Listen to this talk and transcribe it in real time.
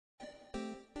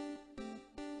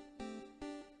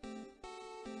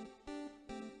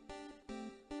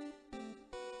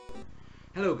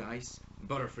Hello guys,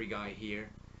 Butterfreeguy here,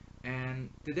 and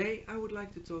today I would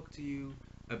like to talk to you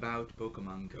about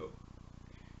Pokemon Go.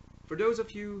 For those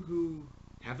of you who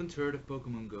haven't heard of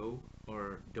Pokemon Go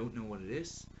or don't know what it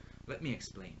is, let me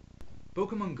explain.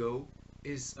 Pokemon Go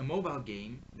is a mobile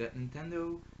game that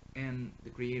Nintendo and the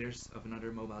creators of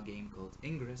another mobile game called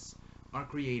Ingress are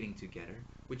creating together,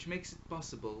 which makes it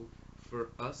possible for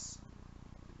us,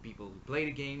 the people who play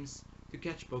the games, to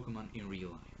catch Pokemon in real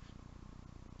life.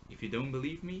 If you don't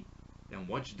believe me, then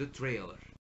watch the trailer.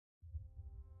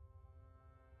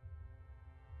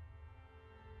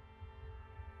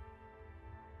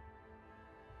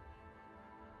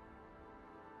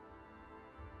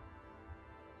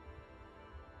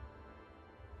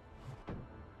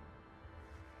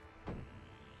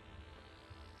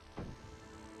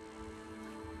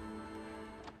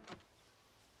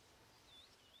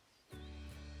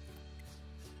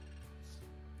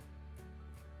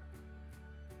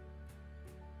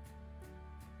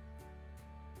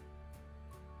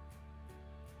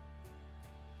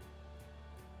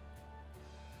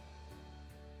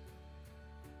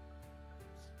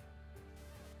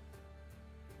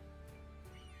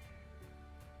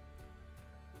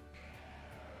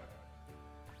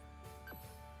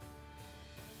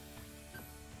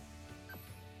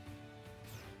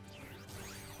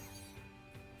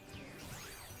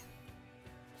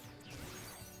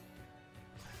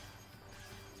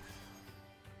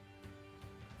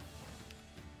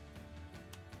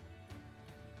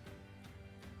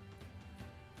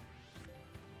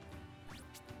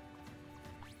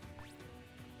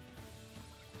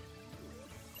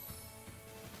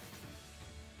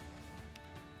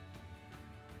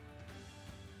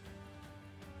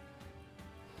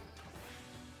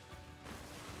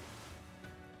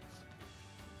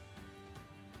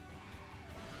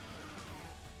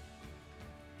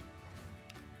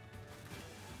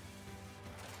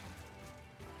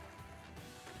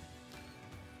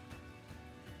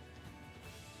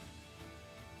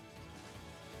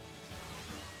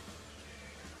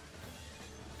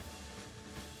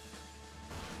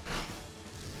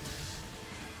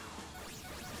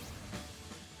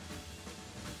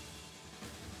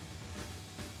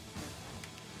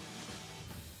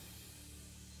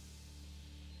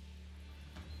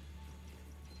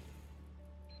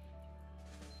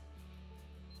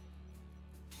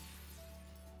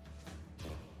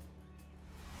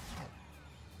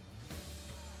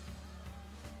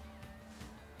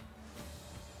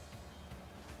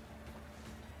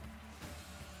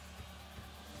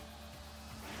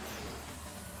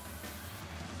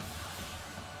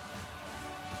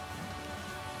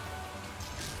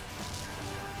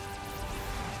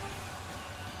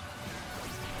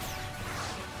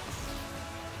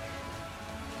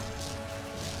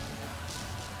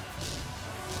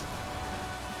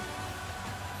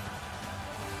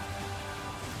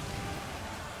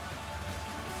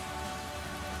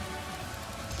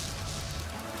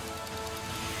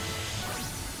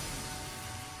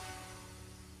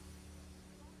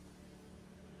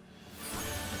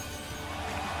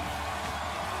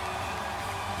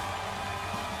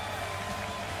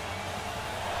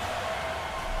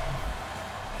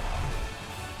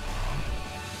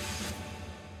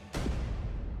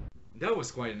 That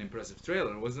was quite an impressive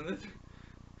trailer, wasn't it?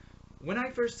 When I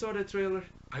first saw the trailer,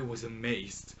 I was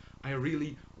amazed. I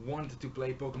really wanted to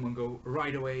play Pokemon Go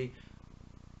right away.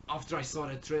 After I saw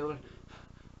that trailer,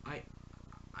 I,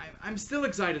 I'm still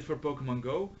excited for Pokemon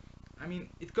Go. I mean,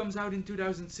 it comes out in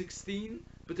 2016,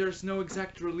 but there's no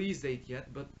exact release date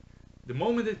yet, but the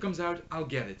moment it comes out, I'll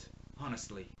get it,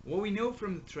 honestly. What we know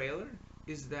from the trailer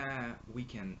is that we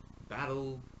can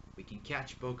battle, we can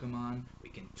catch Pokemon, we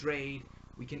can trade,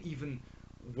 we can even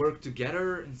work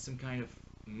together in some kind of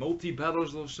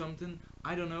multi-battles or something.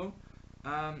 I don't know.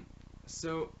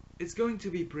 So it's going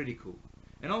to be pretty cool.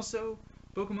 And also,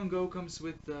 Pokemon Go comes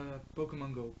with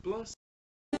Pokemon Go Plus.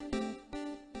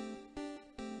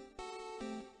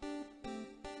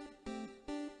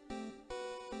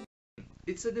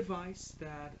 It's a device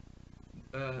that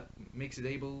makes it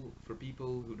able for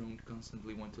people who don't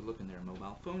constantly want to look in their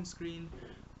mobile phone screen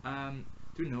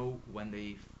to know when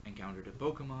they've encountered a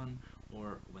Pokemon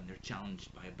or when they're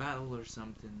challenged by a battle or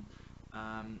something.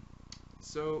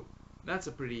 So that's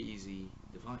a pretty easy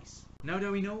device. Now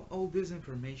that we know all this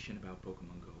information about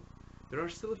Pokemon Go, there are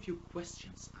still a few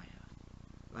questions I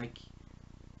have. Like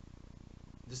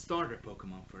the starter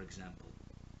Pokemon, for example.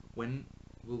 When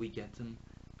will we get them?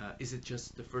 Is it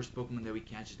just the first Pokemon that we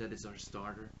catch that is our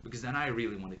starter? Because then I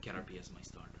really want a Caterpie as my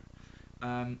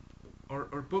starter.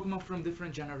 Or Pokemon from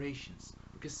different generations.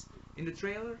 Because in the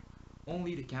trailer,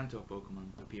 only the Kanto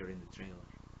Pokemon appear in the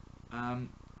trailer.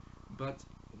 But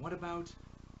what about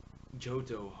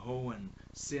Johto, Hoenn,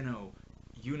 Sinnoh,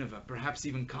 Unova, perhaps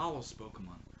even Kalos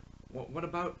Pokemon? What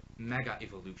about Mega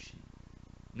Evolution?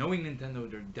 Knowing Nintendo,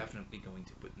 they're definitely going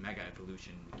to put Mega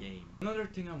Evolution in the game. Another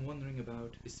thing I'm wondering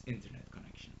about is internet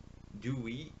connection. Do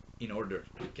we, in order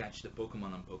to catch the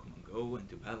Pokemon on Pokemon Go and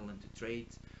to battle and to trade,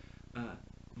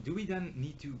 do we then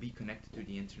need to be connected to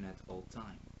the internet all the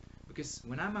time? Because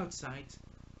when I'm outside,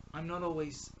 I'm not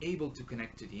always able to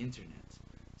connect to the internet.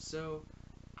 So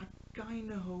I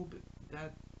kinda hope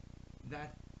that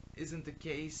that isn't the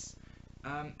case.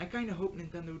 I kinda hope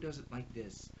Nintendo does it like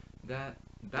this, that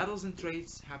battles and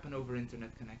trades happen over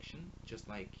internet connection, just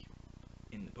like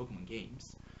in the Pokemon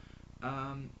games,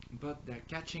 but that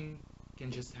catching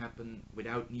can just happen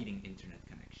without needing internet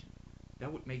connection.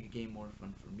 That would make the game more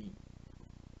fun for me.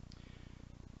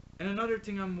 And another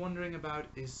thing I'm wondering about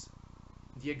is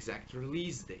the exact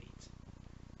release date.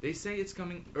 They say it's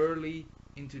coming early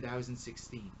in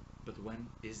 2016, but when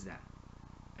is that?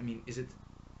 I mean, is it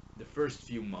the first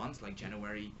few months, like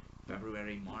January,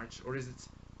 February, March, or is it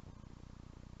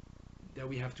that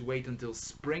we have to wait until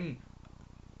spring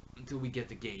until we get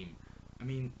the game? I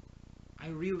mean, I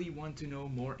really want to know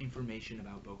more information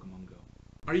about Pokemon Go.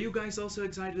 Are you guys also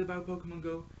excited about Pokemon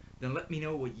Go? Then let me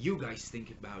know what you guys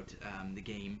think about the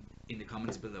game in the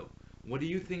comments below. What do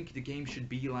you think the game should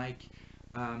be like?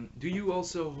 Do you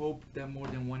also hope that more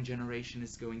than one generation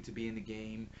is going to be in the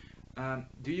game?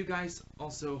 Do you guys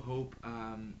also hope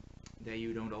that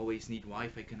you don't always need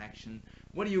Wi-Fi connection?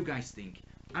 What do you guys think?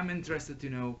 I'm interested to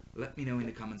know. Let me know in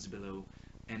the comments below.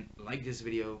 And like this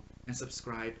video and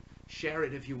subscribe. Share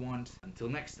it if you want. Until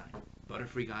next time,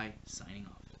 Butterfreeguy signing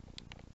off.